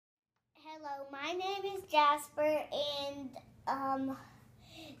Hello, my name is Jasper, and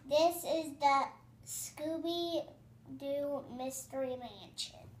this is the Scooby-Doo Mystery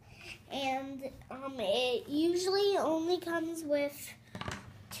Mansion. And it usually only comes with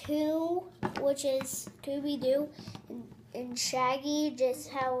two, which is Scooby-Doo and Shaggy, just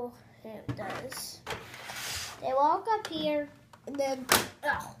how it does. They walk up here, and then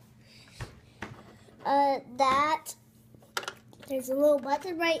there's a little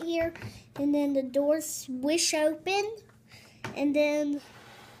button right here, and then the doors swish open, and then,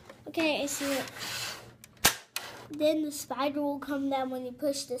 okay, I see it. Then the spider will come down when you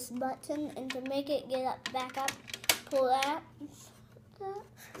push this button, and to make it get up, back up, pull that,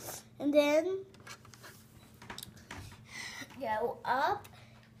 and then go up,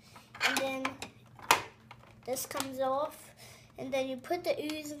 and then this comes off, and then you put the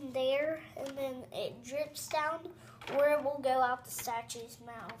ooze in there, and then it drips down where it will go out the statue's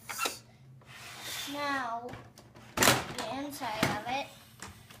mouths. Now, the inside of it.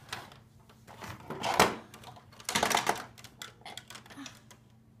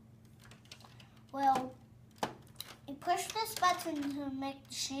 Well, you push this button to make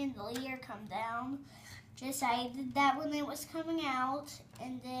the chandelier come down. Just I did that when it was coming out,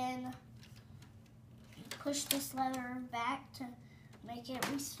 and then you push this lever back to make it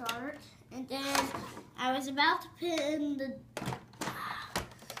restart. And then I was about to put in the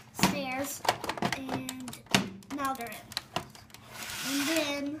stairs, and now they're in. And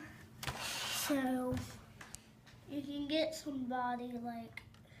then, so you can get somebody like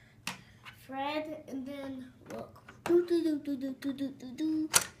Fred, and then look. Do do do do do do do do do.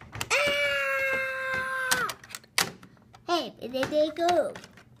 Ah! Hey, there they go.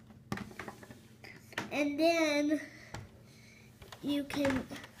 And then you can.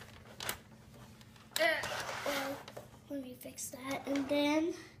 Let me fix that. And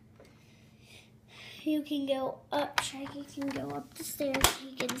then you can go up. Shaggy can go up the stairs.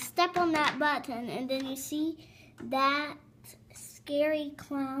 You can step on that button, and then you see that scary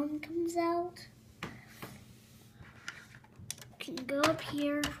clown comes out. You can go up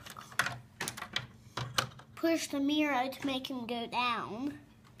here, push the mirror to make him go down,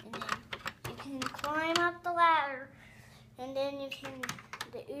 and then you can climb up the ladder, and then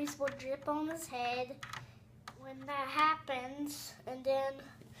the ooze will drip on his head when that happens, and then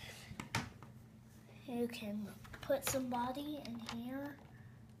you can put somebody in here,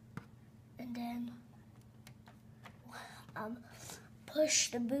 and then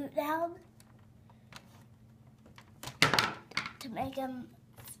push the boot down to make him,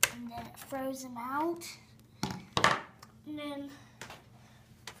 and then it throws him out, and then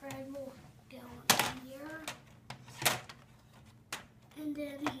Fred will go in here, and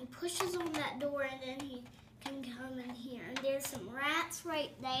then he pushes on that door, and then he can come in here. And there's some rats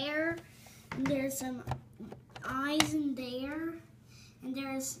right there, and there's some eyes in there, and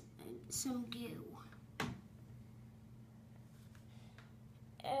there's some goo.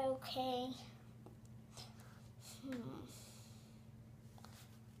 Okay.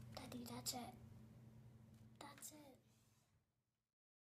 Daddy, that's it.